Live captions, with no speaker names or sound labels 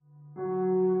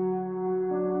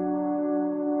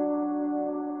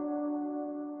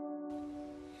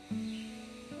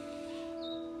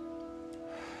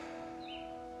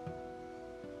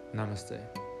Namaste.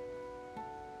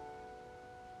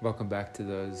 Welcome back to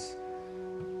those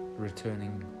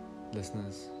returning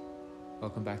listeners.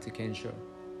 Welcome back to Kensho.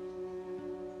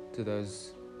 To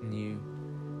those new,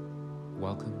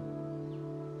 welcome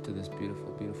to this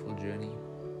beautiful, beautiful journey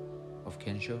of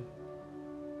Kensho.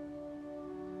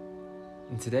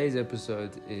 And today's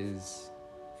episode is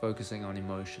focusing on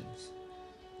emotions.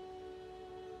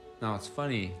 Now, it's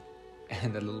funny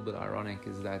and a little bit ironic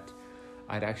is that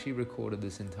I'd actually recorded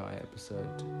this entire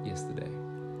episode yesterday,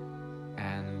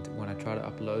 and when I tried to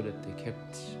upload it, there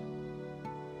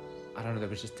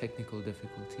was just technical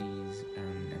difficulties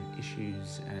and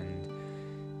issues, and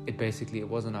it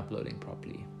wasn't uploading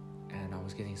properly, and I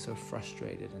was getting so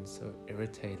frustrated and so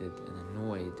irritated and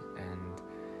annoyed and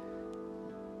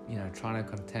trying to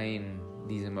contain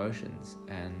these emotions,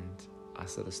 and I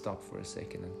sort of stopped for a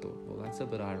second and thought, well, that's a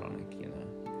bit ironic,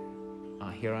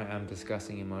 here I am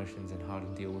discussing emotions and how to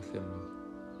deal with them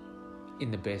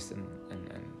in the best and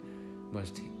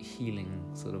most healing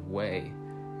sort of way,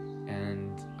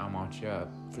 and I'm out here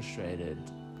frustrated,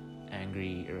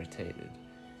 angry, irritated.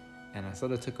 And I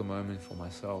sort of took a moment for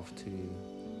myself to,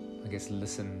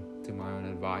 listen to my own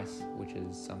advice, which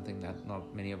is something that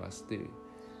not many of us do.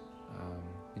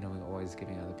 We're always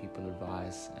giving other people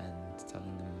advice and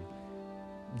telling them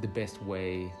the best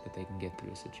way that they can get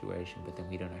through a situation, but then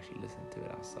we don't actually listen to it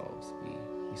ourselves. We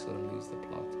sort of lose the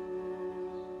plot.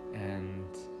 And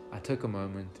I took a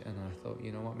moment and I thought,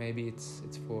 you know what, maybe it's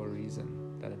for a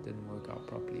reason that it didn't work out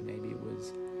properly. Maybe it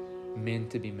was meant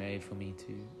to be made for me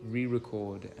to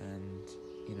re-record and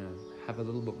have a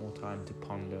little bit more time to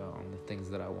ponder on the things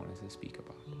that I wanted to speak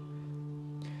about.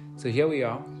 So here we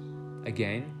are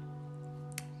again,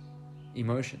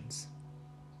 emotions.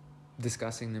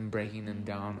 Discussing them, breaking them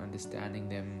down, understanding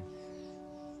them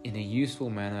in a useful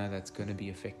manner that's going to be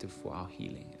effective for our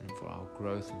healing and for our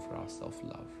growth and for our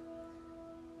self-love.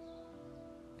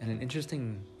 And an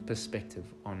interesting perspective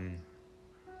on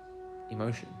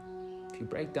emotion. If you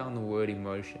break down the word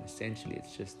emotion, essentially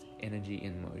it's just energy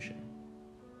in motion.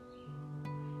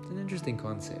 It's an interesting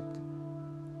concept.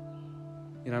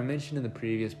 I mentioned in the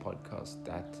previous podcast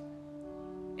that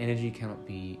energy cannot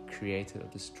be created or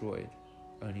destroyed,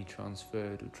 only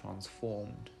transferred or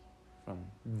transformed from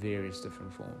various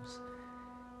different forms.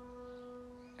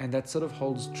 And that sort of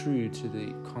holds true to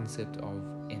the concept of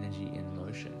energy in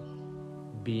motion,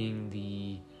 being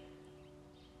the,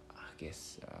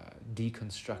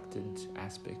 deconstructed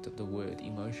aspect of the word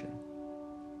emotion.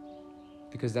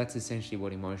 Because that's essentially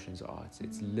what emotions are.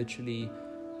 It's literally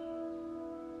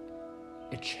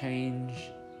a change,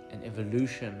 an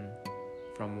evolution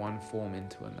from one form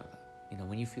into another.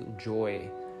 When you feel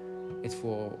joy, it's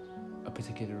for a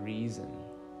particular reason,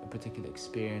 a particular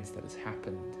experience that has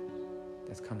happened,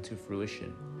 that's come to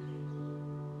fruition.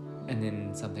 And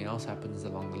then something else happens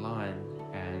along the line,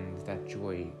 and that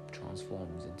joy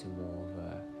transforms into more of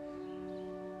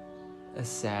a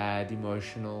sad,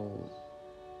 emotional,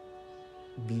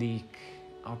 bleak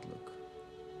outlook.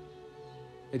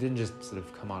 It didn't just sort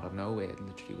of come out of nowhere, it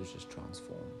literally was just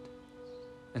transformed.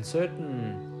 And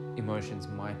certain emotions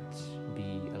might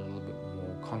be a little bit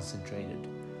more concentrated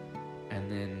and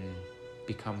then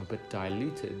become a bit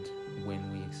diluted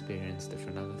when we experience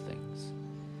different other things.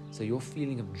 So your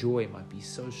feeling of joy might be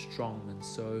so strong and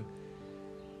so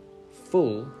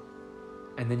full,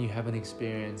 and then you have an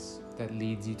experience that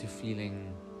leads you to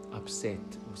feeling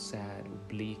upset or sad or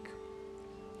bleak,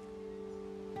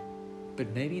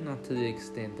 but maybe not to the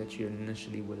extent that you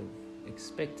initially would have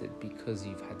expected, because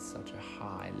you've had such a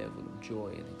high level of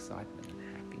joy and excitement and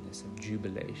happiness and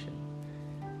jubilation.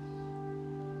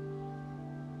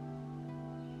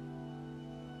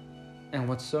 And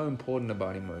what's so important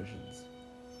about emotions,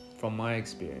 from my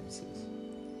experiences,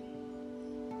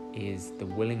 is the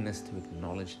willingness to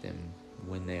acknowledge them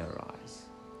when they arise.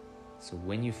 So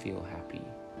when you feel happy,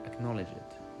 acknowledge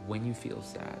it. When you feel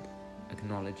sad,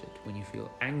 acknowledge it. When you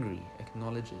feel angry,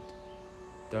 acknowledge it.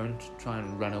 Don't try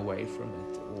and run away from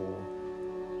it or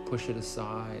push it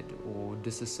aside or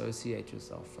disassociate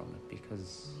yourself from it,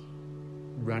 because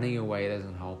running away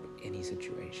doesn't help any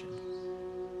situation.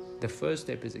 The first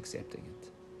step is accepting it.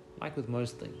 Like with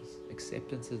most things,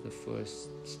 acceptance is the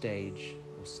first stage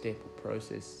or step or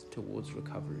process towards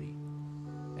recovery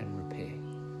and repair.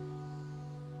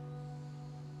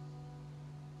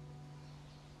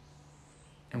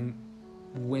 And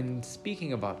when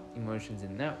speaking about emotions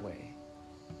in that way,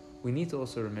 we need to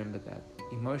also remember that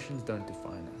emotions don't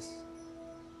define us.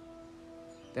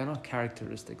 They're not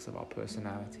characteristics of our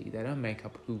personality. They don't make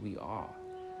up who we are.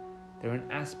 They're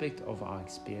an aspect of our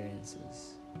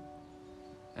experiences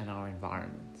and our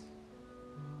environment.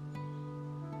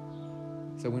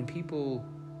 So when people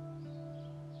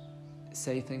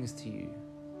say things to you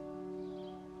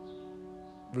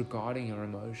regarding your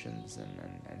emotions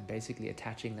and basically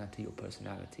attaching that to your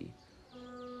personality,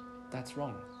 that's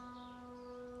wrong.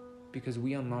 Because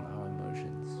we are not our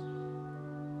emotions.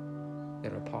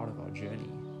 They're a part of our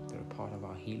journey. They're a part of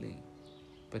our healing.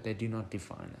 But they do not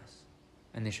define us.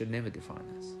 And they should never define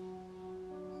us.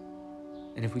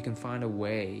 And if we can find a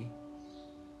way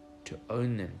to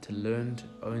own them, to learn to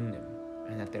own them,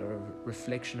 and that they're a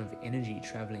reflection of energy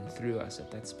traveling through us at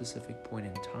that specific point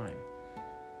in time,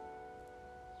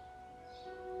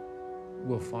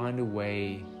 we'll find a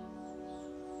way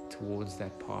towards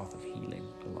that path of healing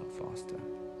a lot faster.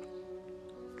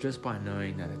 Just by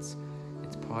knowing that it's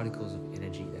particles of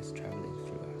energy that's traveling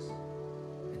through us.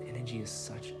 And energy is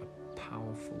such a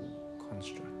powerful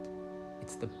construct.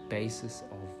 It's the basis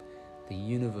of the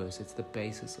universe. It's the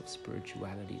basis of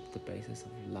spirituality. It's the basis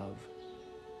of love.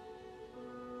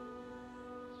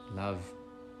 Love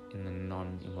in the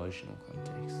non-emotional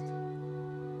context.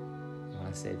 And when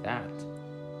I say that,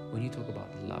 when you talk about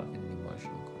love in the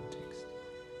emotional context,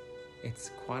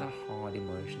 it's quite a hard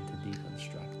emotion to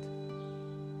deconstruct.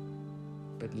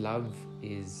 But love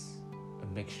is a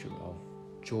mixture of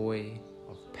joy,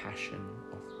 of passion,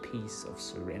 of peace, of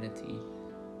serenity,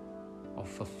 of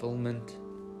fulfillment,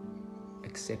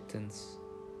 acceptance.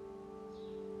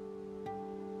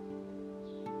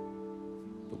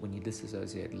 But when you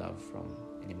disassociate love from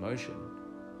an emotion,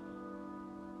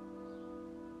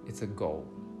 it's a goal,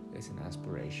 it's an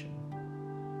aspiration,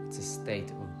 it's a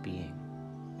state of being.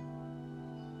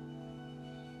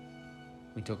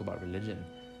 We talk about religion.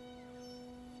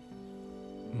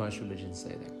 Most religions say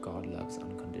that God loves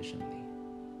unconditionally.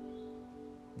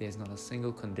 There's not a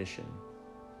single condition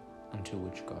until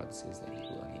which God says that He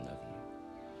will only love you.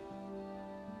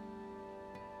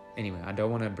 Anyway, I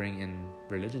don't want to bring in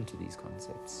religion to these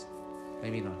concepts.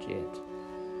 Maybe not yet.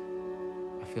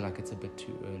 I feel like it's a bit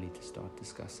too early to start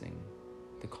discussing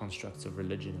the constructs of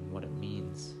religion and what it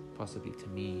means, possibly to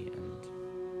me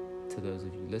and to those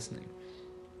of you listening.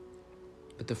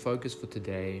 But the focus for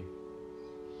today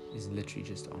is literally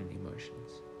just on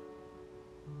emotions.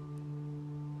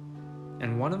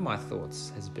 And one of my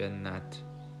thoughts has been that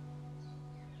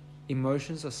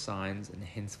emotions are signs and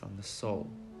hints from the soul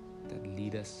that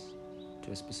lead us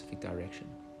to a specific direction.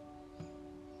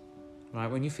 Right?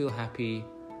 When you feel happy,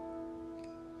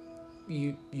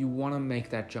 you want to make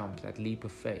that jump, that leap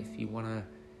of faith. You want to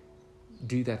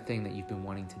do that thing that you've been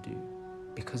wanting to do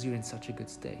because you're in such a good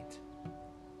state.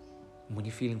 And when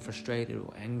you're feeling frustrated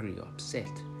or angry or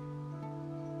upset,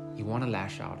 you want to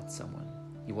lash out at someone.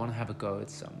 You want to have a go at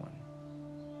someone.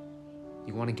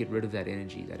 You want to get rid of that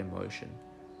energy, that emotion.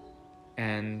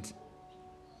 And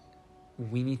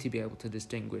we need to be able to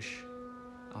distinguish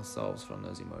ourselves from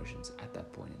those emotions at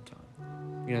that point in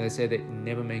time. You know, they say that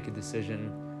never make a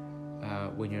decision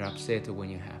when you're upset or when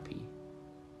you're happy.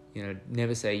 You know,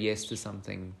 never say yes to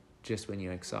something just when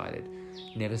you're excited.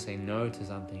 Never say no to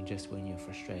something just when you're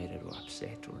frustrated or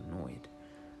upset or annoyed.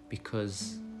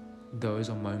 Because those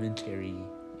are momentary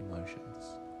emotions.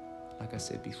 Like I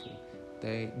said before,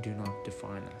 they do not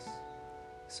define us.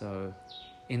 So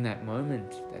in that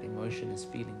moment, that emotion is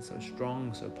feeling so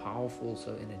strong, so powerful,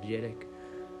 so energetic,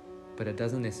 but it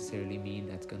doesn't necessarily mean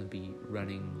that's going to be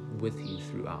running with you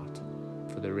throughout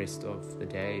for the rest of the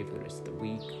day, for the rest of the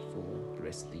week, for the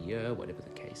rest of the year, whatever the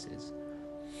case is.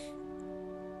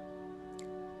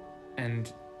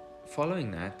 And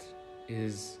following that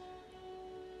is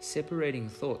separating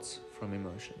thoughts from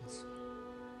emotions.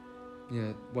 You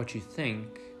know, what you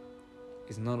think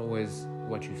is not always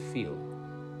what you feel.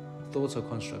 Thoughts are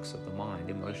constructs of the mind.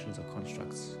 Emotions are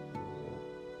constructs or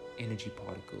energy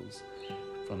particles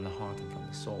from the heart and from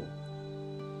the soul.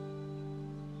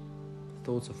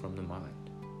 Thoughts are from the mind.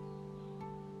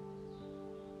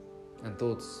 And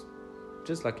thoughts,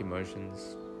 just like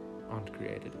emotions, aren't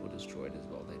created or destroyed as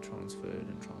well. They're transferred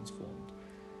and transformed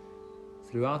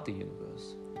throughout the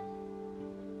universe.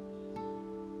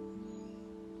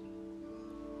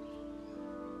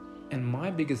 And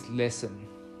my biggest lesson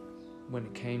when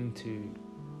it came to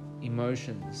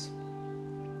emotions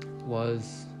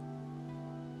was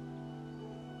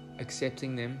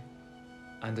accepting them,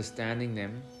 understanding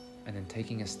them, and then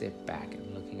taking a step back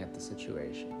and looking at the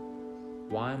situation.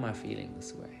 Why am I feeling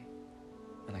this way?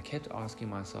 And I kept asking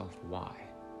myself why.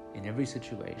 In every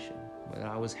situation, whether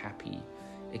I was happy,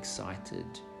 excited,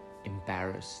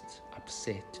 embarrassed,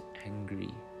 upset,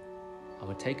 angry, I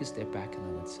would take a step back and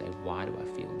I would say, why do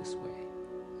I feel this way?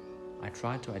 I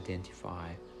tried to identify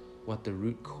what the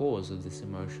root cause of this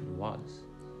emotion was.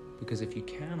 Because if you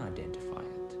can identify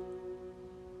it,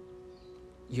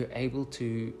 you're able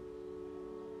to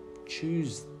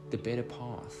choose the better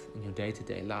path in your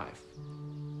day-to-day life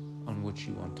on which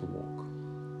you want to walk.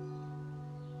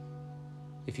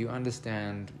 If you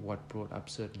understand what brought up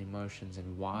certain emotions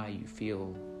and why you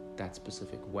feel that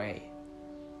specific way,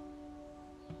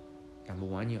 number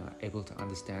one, you're able to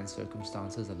understand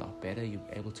circumstances a lot better. You're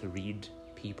able to read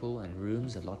people and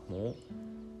rooms a lot more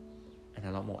and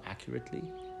a lot more accurately.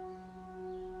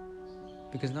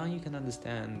 Because now you can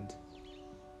understand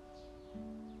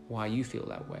why you feel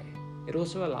that way. It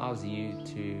also allows you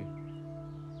to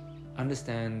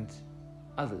understand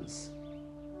others,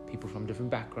 people from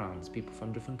different backgrounds, people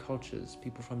from different cultures,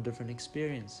 people from different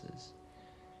experiences.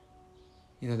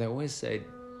 They always say,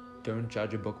 don't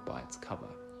judge a book by its cover.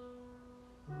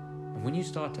 And when you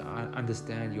start to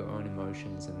understand your own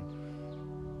emotions and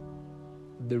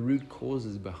the root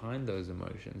causes behind those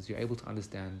emotions, you're able to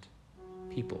understand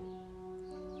people.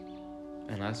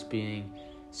 And us being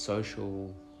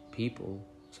social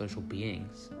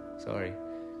beings,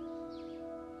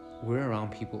 we're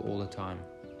around people all the time.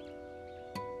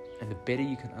 And the better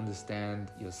you can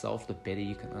understand yourself, the better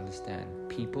you can understand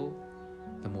people,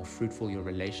 the more fruitful your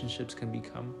relationships can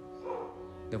become,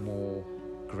 the more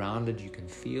grounded you can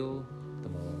feel, the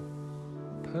more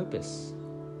purpose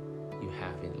you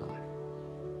have in life.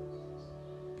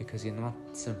 Because you're not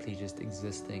simply just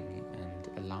existing and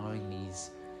allowing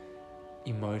these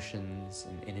emotions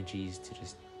and energies to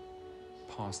just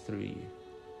pass through you.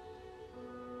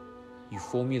 You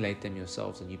formulate them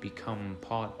yourselves and you become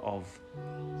part of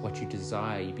what you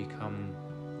desire. You become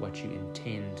what you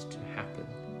intend to happen.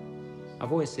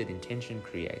 I've always said intention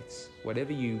creates.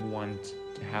 Whatever you want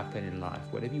to happen in life,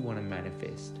 whatever you want to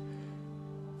manifest,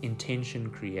 intention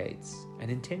creates. And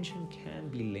intention can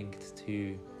be linked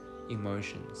to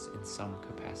emotions in some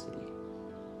capacity.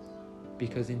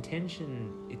 Because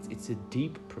intention, it's a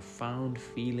deep, profound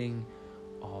feeling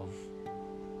of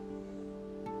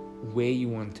where you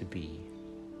want to be,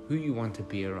 who you want to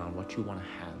be around, what you want to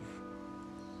have.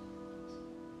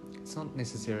 It's not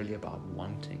necessarily about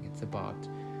wanting, it's about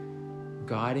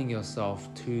guiding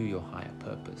yourself to your higher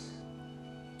purpose,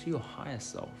 to your higher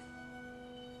self.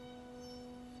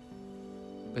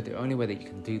 But the only way that you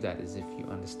can do that is if you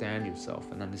understand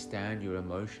yourself and understand your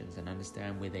emotions and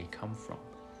understand where they come from,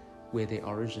 where their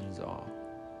origins are,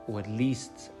 or at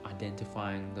least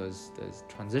identifying those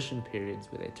transition periods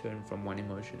where they turn from one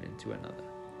emotion into another.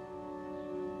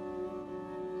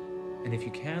 And if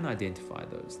you can identify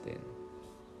those, then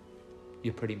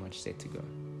you're pretty much set to go.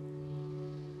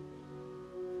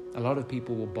 A lot of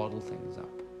people will bottle things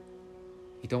up.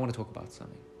 You don't want to talk about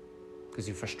something because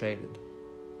you're frustrated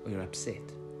or you're upset.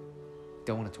 You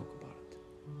don't want to talk about it.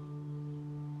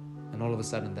 And all of a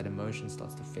sudden that emotion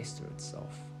starts to fester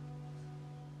itself.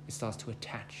 It starts to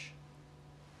attach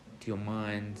to your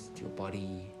mind, to your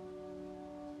body,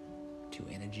 to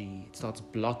your energy. It starts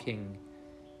blocking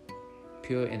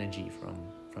pure energy from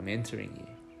entering you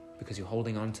because you're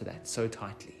holding on to that so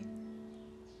tightly.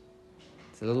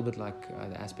 It's a little bit like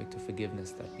the aspect of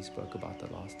forgiveness that we spoke about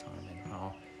the last time, and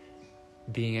how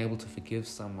being able to forgive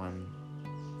someone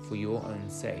for your own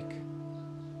sake,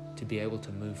 to be able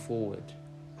to move forward.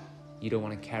 You don't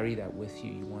want to carry that with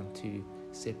you. You want to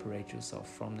separate yourself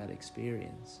from that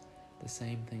experience. The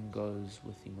same thing goes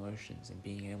with emotions and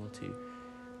being able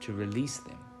to release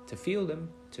them, to feel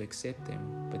them, to accept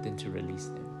them, but then to release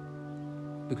them.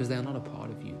 Because they are not a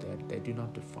part of you. They do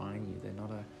not define you. They're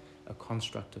not a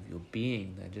construct of your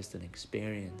being. They're just an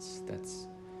experience that's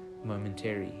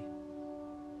momentary.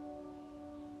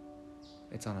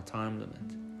 It's on a time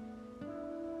limit.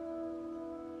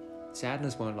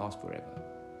 Sadness won't last forever.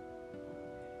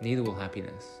 Neither will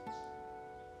happiness.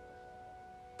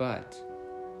 But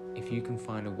if you can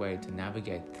find a way to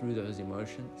navigate through those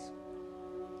emotions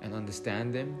and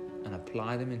understand them and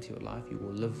apply them into your life, you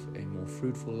will live a more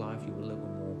fruitful life. You will live a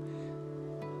more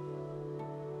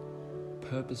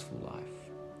purposeful life.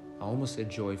 I almost said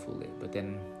joyful there, but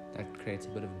then that creates a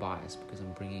bit of bias because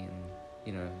I'm bringing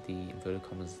in, the inverted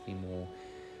commas, the more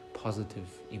positive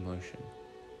emotion.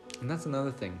 And that's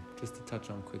another thing, just to touch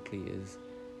on quickly, is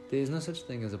there's no such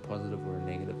thing as a positive or a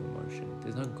negative emotion.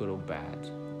 There's no good or bad.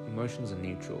 Emotions are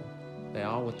neutral. They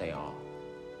are what they are,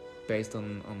 based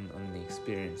on the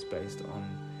experience, based on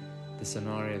the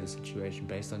scenario, the situation,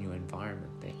 based on your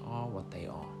environment. They are what they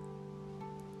are.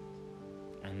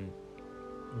 And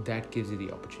that gives you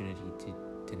the opportunity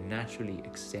to naturally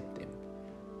accept them.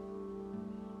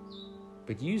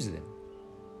 But use them.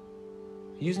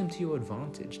 Use them to your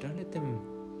advantage. Don't let them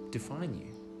define you.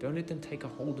 Don't let them take a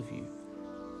hold of you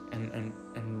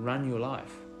and run your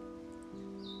life.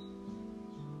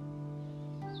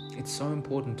 It's so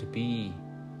important to be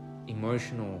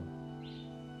emotional,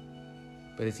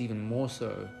 but it's even more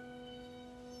so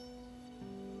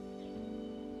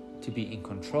to be in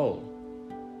control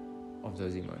of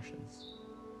those emotions,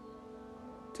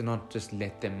 to not just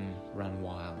let them run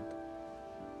wild.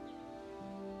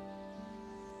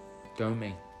 Don't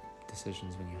make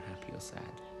decisions when you're happy or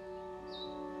sad.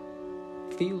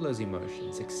 Feel those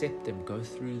emotions, accept them, go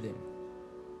through them.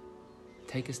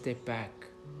 Take a step back,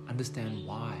 understand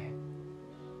why.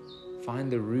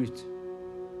 Find the root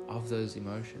of those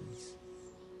emotions.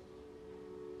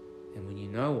 And when you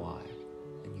know why,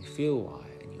 and you feel why,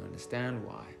 and you understand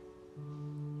why,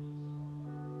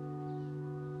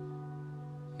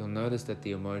 you'll notice that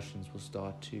the emotions will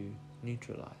start to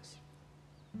neutralize.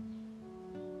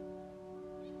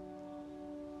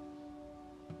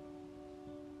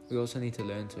 We also need to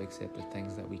learn to accept the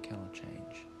things that we cannot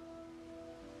change.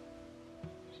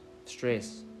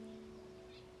 Stress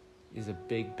is a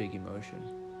big, big emotion.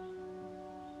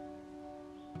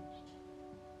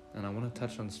 And I want to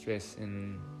touch on stress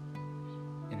in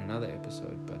another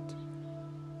episode, but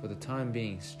for the time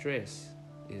being, stress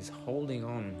is holding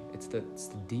on. It's the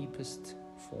deepest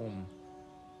form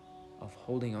of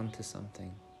holding on to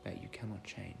something that you cannot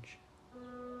change.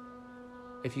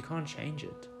 If you can't change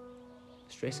it,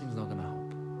 stressing is not going to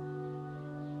help.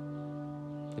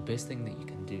 The best thing that you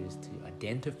can do is to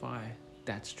identify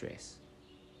that stress.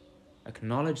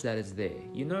 Acknowledge that it's there.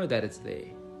 You know that it's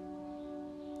there.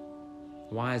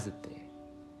 Why is it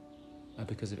there?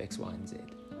 Because of X, Y, and Z.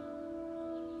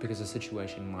 Because a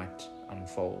situation might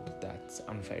unfold that's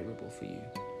unfavorable for you,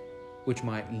 which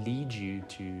might lead you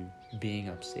to being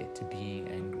upset, to being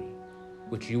angry,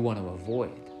 which you want to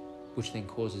avoid, which then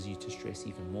causes you to stress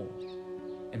even more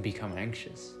and become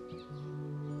anxious.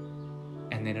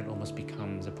 And then it almost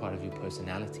becomes a part of your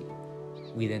personality.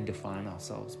 We then define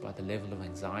ourselves by the level of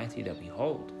anxiety that we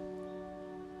hold.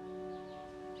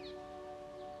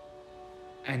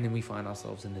 And then we find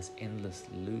ourselves in this endless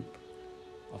loop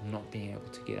of not being able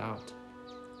to get out,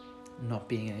 not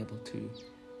being able to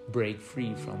break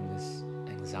free from this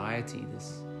anxiety,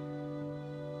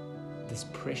 this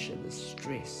pressure, this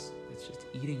stress that's just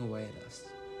eating away at us.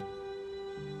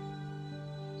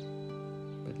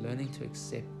 But learning to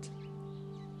accept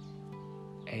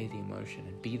the emotion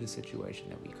and be the situation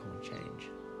that we can't change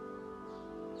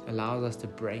allows us to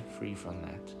break free from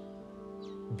that,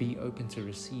 be open to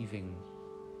receiving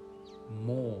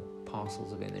more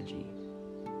parcels of energy.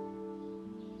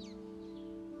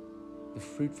 The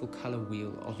fruitful color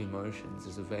wheel of emotions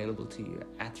is available to you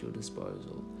at your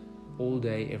disposal all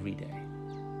day, every day.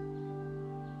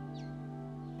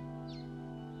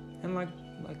 And like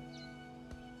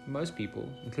most people,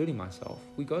 including myself,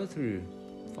 we go through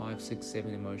 5, 6,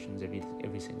 7 emotions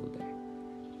every single day.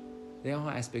 There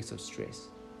are aspects of stress.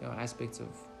 There are aspects of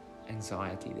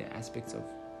anxiety. There are aspects of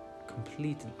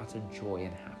complete and utter joy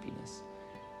and happiness.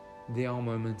 There are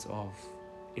moments of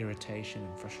irritation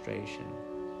and frustration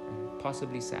and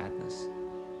possibly sadness.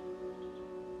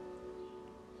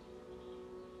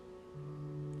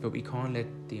 But we can't let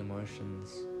the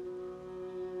emotions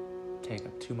take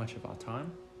up too much of our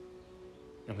time,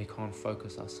 and we can't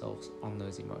focus ourselves on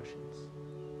those emotions.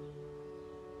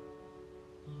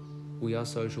 We are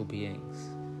social beings,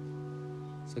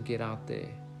 so get out there,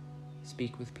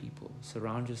 speak with people,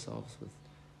 surround yourselves with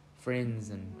friends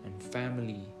and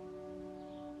family.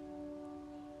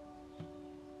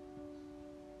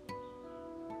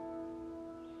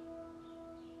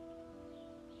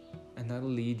 And that'll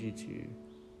lead you to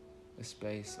a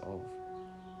space of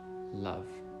love,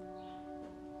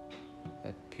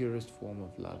 that purest form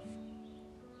of love,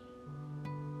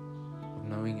 of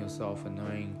knowing yourself and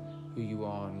knowing who you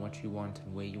are and what you want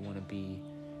and where you want to be,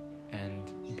 and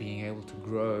being able to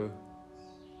grow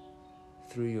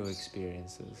through your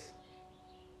experiences,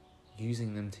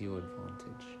 using them to your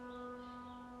advantage.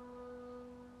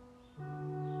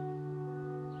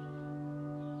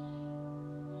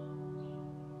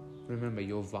 Remember,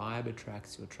 your vibe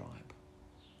attracts your tribe.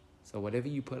 So whatever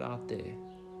you put out there,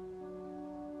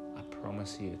 I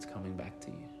promise you it's coming back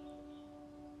to you.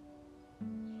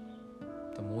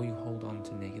 The more you hold on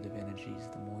to negative energies,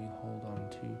 the more you hold on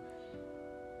to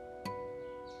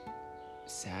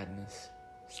sadness,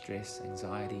 stress,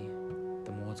 anxiety,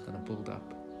 the more it's going to build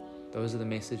up. Those are the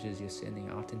messages you're sending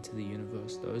out into the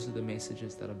universe. Those are the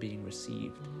messages that are being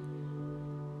received.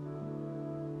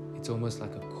 It's almost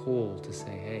like a call to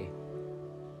say, hey,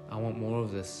 I want more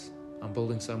of this. I'm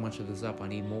building so much of this up, I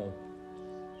need more.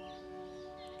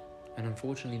 And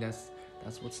unfortunately, that's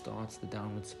what starts the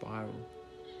downward spiral.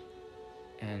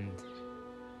 And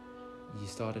you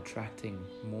start attracting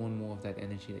more and more of that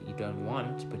energy that you don't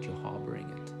want, but you're harboring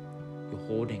it. You're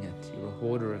hoarding it. You're a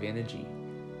hoarder of energy.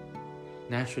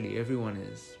 Naturally, everyone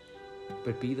is.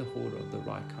 But be the hoarder of the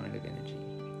right kind of energy.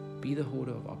 Be the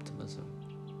hoarder of optimism,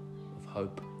 of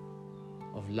hope,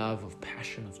 of love, of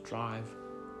passion, of drive,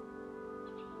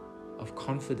 of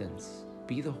confidence.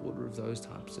 Be the hoarder of those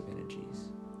types of energies.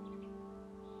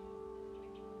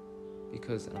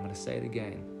 Because, and I'm going to say it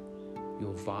again,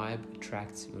 your vibe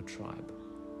attracts your tribe.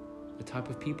 The type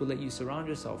of people that you surround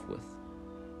yourself with,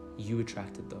 you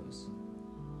attracted those.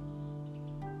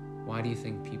 Why do you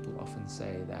think people often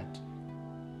say that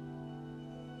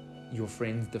your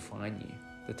friends define you?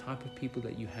 The type of people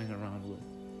that you hang around with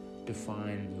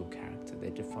define your character.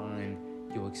 They define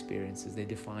your experiences. They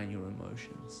define your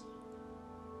emotions.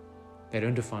 They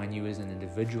don't define you as an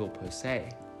individual per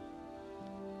se.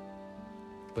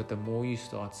 But the more you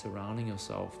start surrounding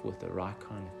yourself with the right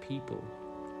kind of people,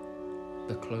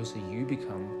 the closer you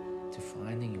become to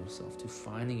finding yourself, to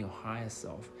finding your higher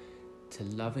self, to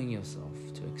loving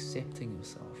yourself, to accepting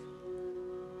yourself.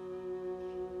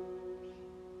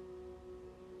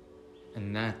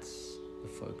 And that's the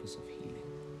focus of healing.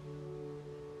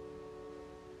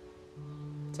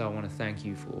 So I want to thank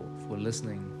you for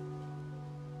listening.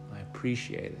 I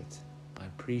appreciate it. I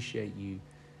appreciate you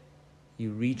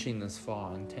reaching this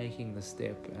far and taking the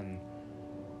step and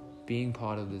being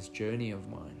part of this journey of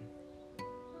mine.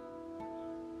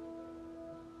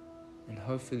 And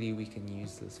hopefully we can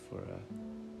use this for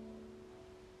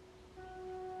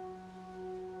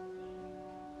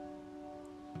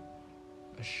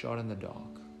a shot in the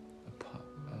dark,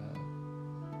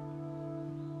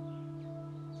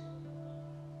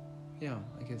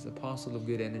 I guess a parcel of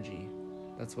good energy.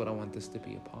 That's what I want this to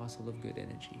be, a parcel of good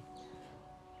energy.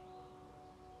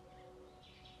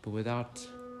 But without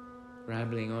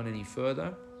rambling on any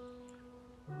further,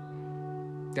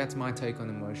 that's my take on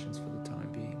emotions for the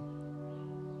time being.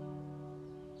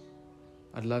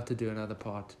 I'd love to do another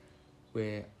part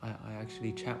where I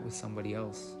actually chat with somebody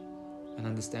else and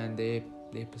understand their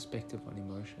perspective on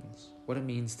emotions, what it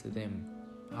means to them,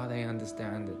 how they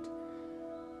understand it.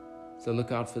 So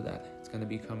look out for that. It's going to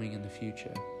be coming in the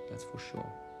future, that's for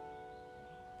sure.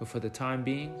 But for the time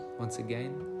being, once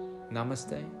again,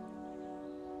 namaste.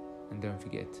 And don't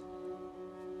forget,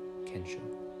 Kensho.